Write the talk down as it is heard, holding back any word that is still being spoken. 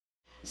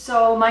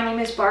So my name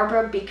is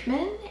Barbara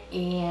Beekman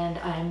and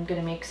I'm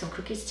gonna make some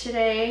cookies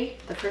today.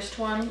 The first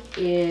one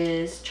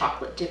is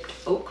chocolate dipped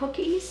oat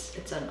cookies.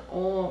 It's an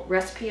old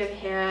recipe I've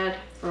had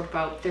for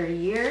about 30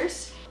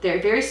 years.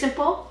 They're very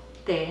simple.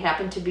 They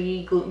happen to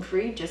be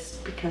gluten-free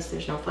just because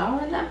there's no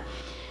flour in them.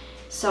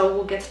 So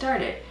we'll get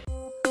started.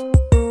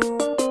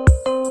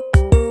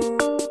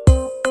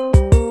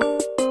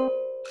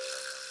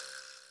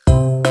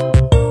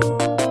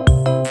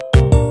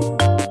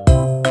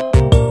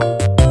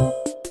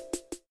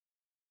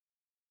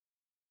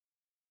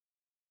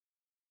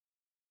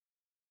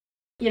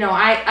 You know,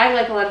 I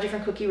like a lot of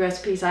different cookie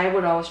recipes. I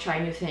would always try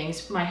new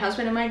things. My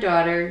husband and my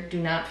daughter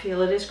do not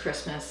feel it is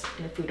Christmas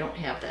if we don't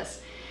have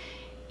this.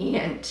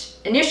 And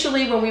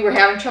initially when we were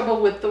having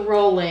trouble with the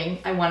rolling,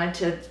 I wanted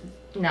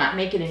to not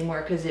make it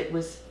anymore because it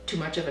was too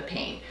much of a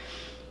pain.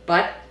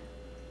 But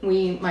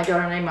my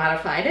daughter and I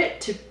modified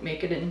it to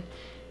make it in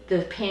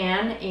the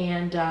pan,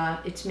 and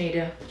it's made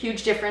a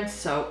huge difference.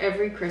 So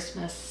every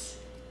Christmas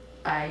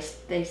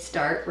they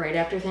start right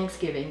after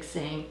Thanksgiving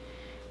saying,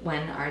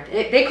 when are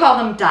they call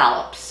them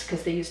dollops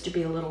because they used to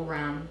be a little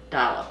round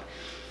dollop,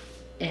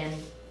 and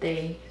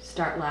they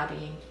start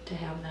lobbying to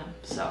have them.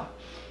 So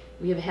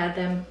we have had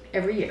them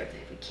every year.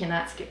 We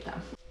cannot skip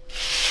them.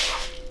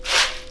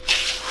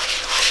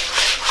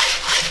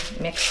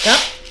 Mixed up.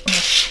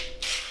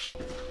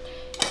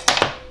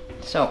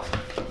 So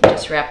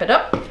just wrap it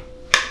up,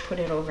 put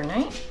it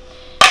overnight.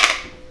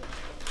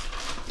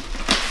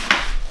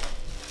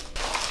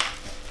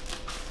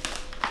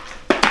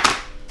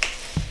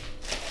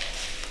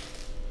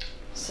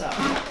 So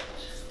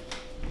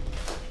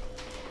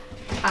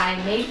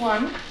I made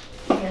one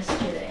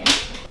yesterday.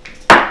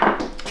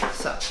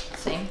 So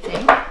same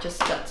thing, just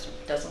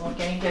doesn't look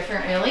any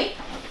different really.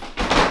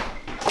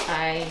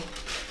 I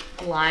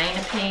line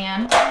a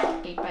pan,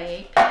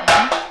 8x8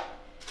 pan,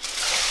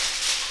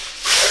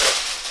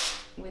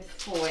 with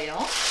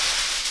foil,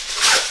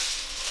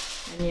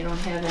 and you don't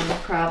have any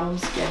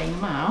problems getting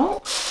them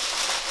out.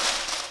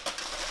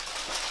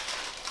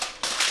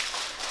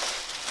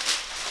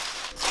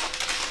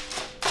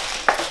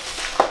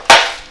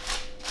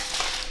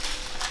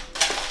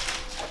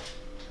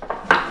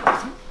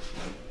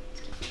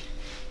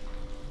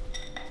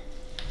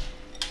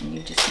 And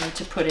you just need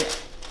to get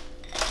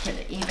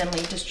it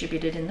evenly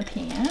distributed in the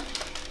pan.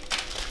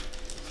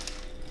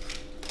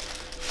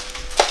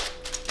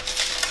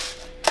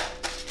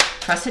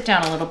 Press it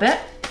down a little bit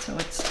so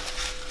it's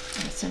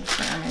nice and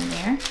firm in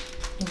there,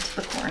 into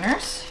the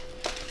corners,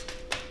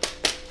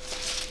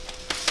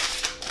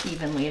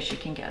 evenly as you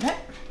can get it.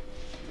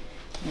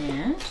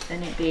 And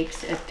then it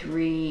bakes at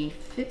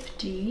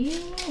 350,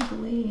 I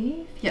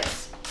believe.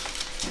 Yes.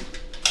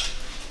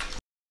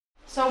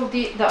 So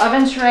the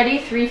oven's ready,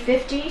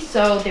 350,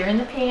 so they're in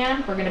the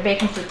pan. We're gonna bake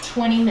them for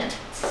 20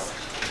 minutes.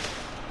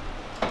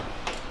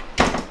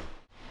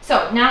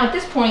 So now at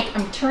this point,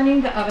 I'm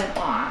turning the oven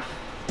off.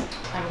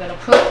 I'm gonna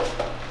put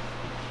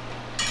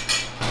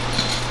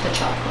the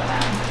chocolate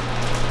on.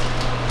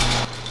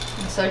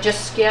 And so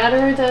just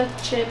scatter the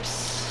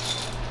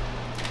chips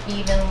as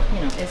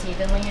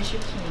evenly as you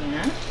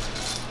can.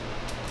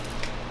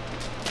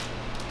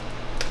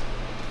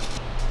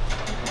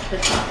 The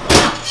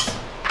chocolate.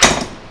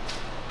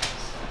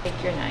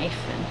 Take your knife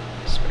and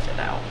spread it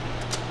out.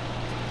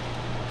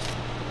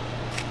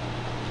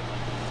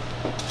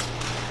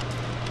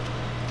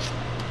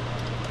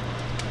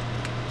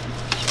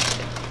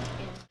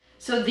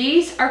 So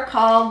these are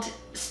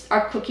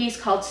cookies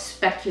called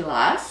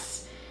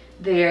speculoos.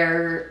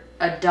 They're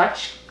a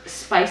Dutch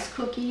spice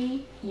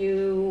cookie.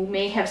 You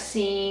may have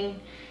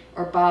seen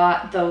or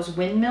bought those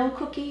windmill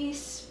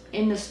cookies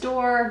in the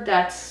store.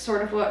 That's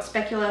sort of what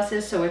speculoos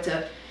is. So it's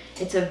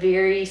a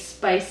very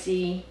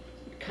spicy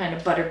kind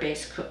of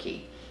butter-based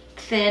cookie,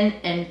 thin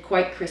and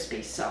quite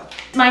crispy. So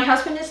my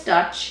husband is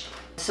Dutch,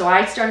 so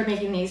I started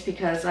making these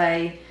because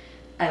I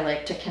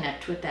like to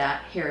connect with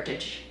that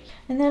heritage.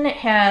 And then it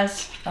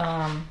has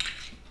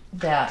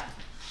that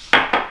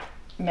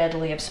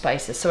medley of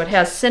spices. So it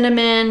has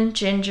cinnamon,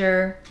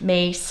 ginger,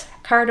 mace,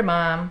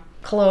 cardamom,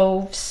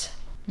 cloves,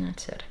 and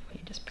that's it. You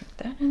just put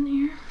that in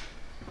there.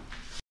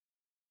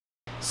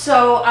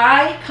 So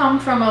I come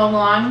from a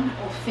long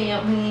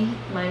family.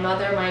 My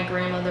mother, my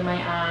grandmother,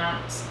 my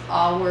aunts,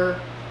 all were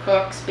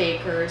cooks,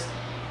 bakers.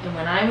 And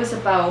when I was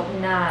about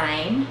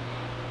 9,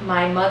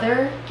 my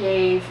mother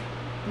gave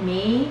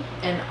me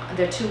and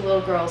the 2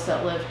 little girls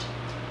that lived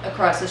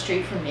across the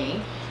street from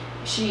me,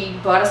 she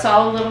bought us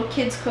all a little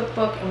kids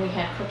cookbook, and we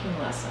had cooking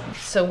lessons.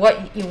 So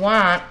what you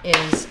want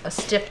is a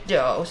stiff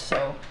dough.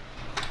 So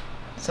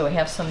we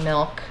have some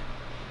milk.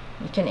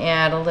 You can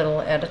add a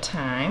little at a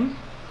time.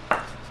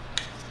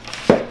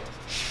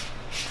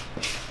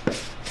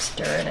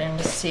 Stir it in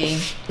to see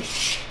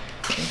if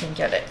you can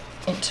get it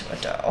into a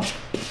dough.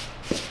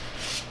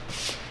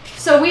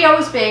 So we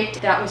always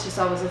baked. That was just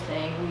always a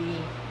thing.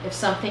 If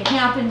something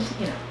happened,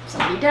 if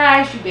somebody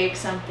dies, you bake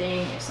something.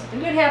 If something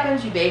good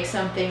happens, you bake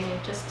something.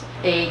 Just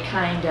a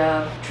kind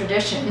of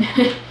tradition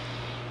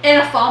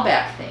and a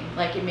fallback thing.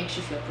 Like, it makes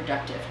you feel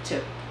productive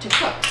to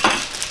cook.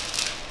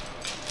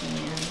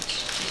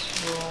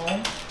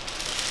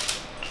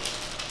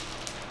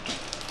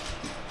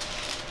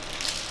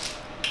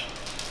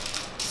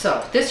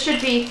 this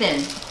should be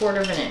thin, 1/4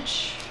 of an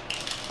inch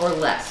or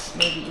less,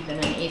 maybe even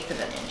 1/8 of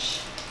an inch.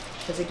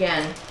 Because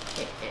again,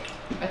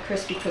 a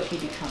crispy cookie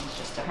becomes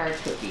just a hard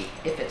cookie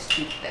if it's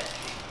too thick.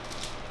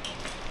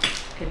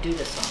 Could do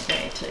this all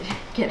day to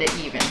get it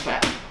even,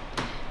 but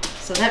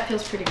so that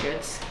feels pretty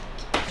good.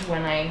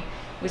 When I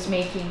was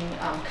making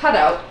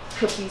cutout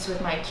cookies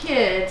with my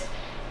kids,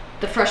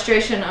 the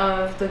frustration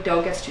of the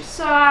dough gets too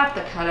soft,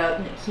 the cutout,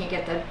 and you can't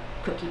get the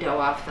cookie dough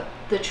off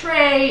the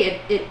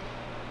tray, it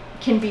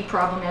can be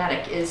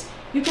problematic. Is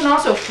you can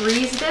also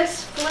freeze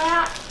this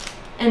flat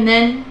and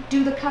then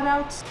do the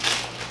cutouts.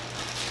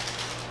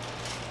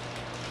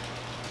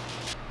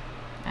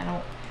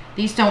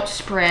 These don't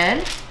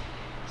spread,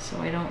 so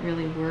I don't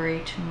really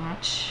worry too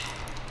much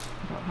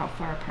about how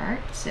far apart.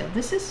 So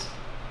this is,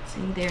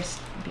 see, they're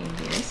being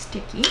very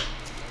sticky.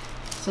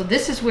 So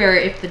this is where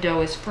if the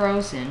dough is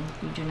frozen,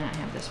 you do not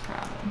have this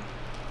problem.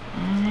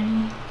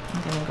 And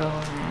I'm gonna go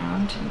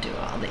around and do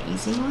all the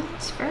easy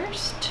ones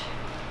first.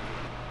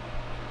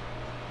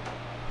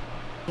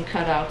 And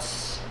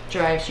cutouts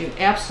drives you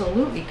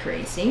absolutely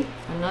crazy.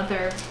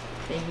 Another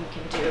thing you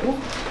can do,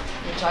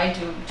 which I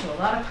do to a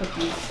lot of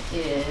cookies,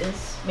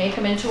 is make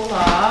them into a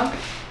log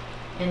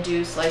and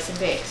do slice and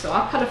bake. So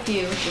I'll cut a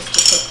few just to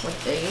cook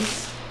with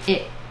these.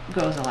 It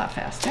goes a lot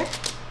faster.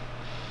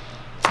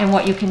 And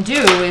what you can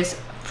do is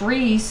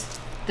freeze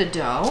the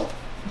dough,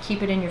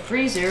 keep it in your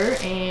freezer,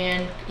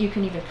 and you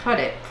can even cut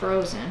it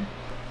frozen.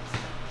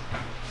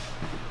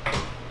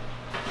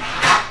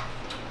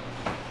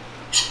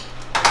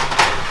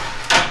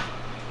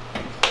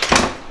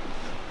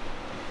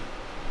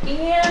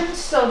 And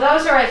so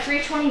those are at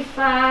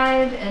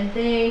 325 and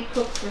they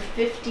cook for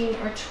 15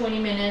 or 20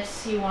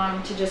 minutes. You want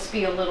them to just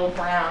be a little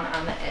brown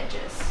on the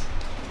edges.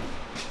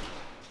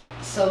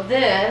 So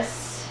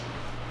this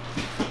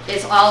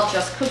is all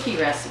just cookie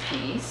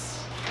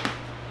recipes.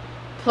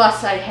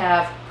 Plus I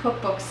have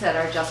cookbooks that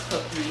are just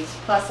cookies.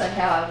 Plus I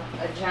have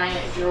a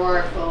giant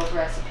drawer full of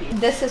recipes.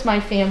 This is my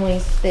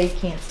family's, they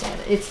can't stand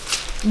it.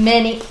 It's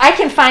many, I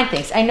can find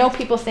things. I know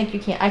people think you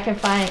can't.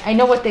 I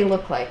know what they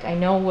look like. I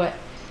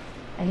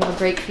have a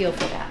great feel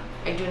for that.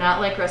 I do not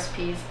like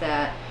recipes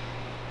that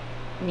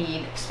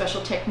need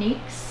special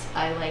techniques.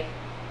 I like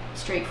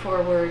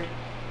straightforward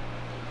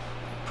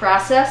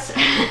process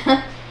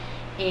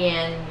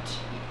and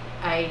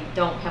I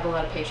don't have a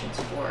lot of patience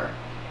for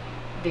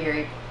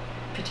very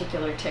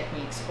particular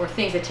techniques or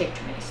things that take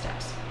too many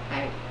steps.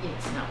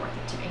 It's not worth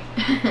it to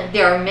me.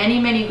 There are many,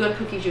 many good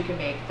cookies you can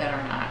make that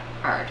are not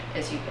hard,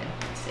 as you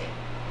can see.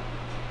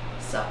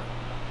 So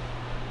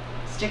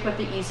stick with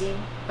the easy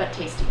but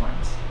tasty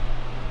ones.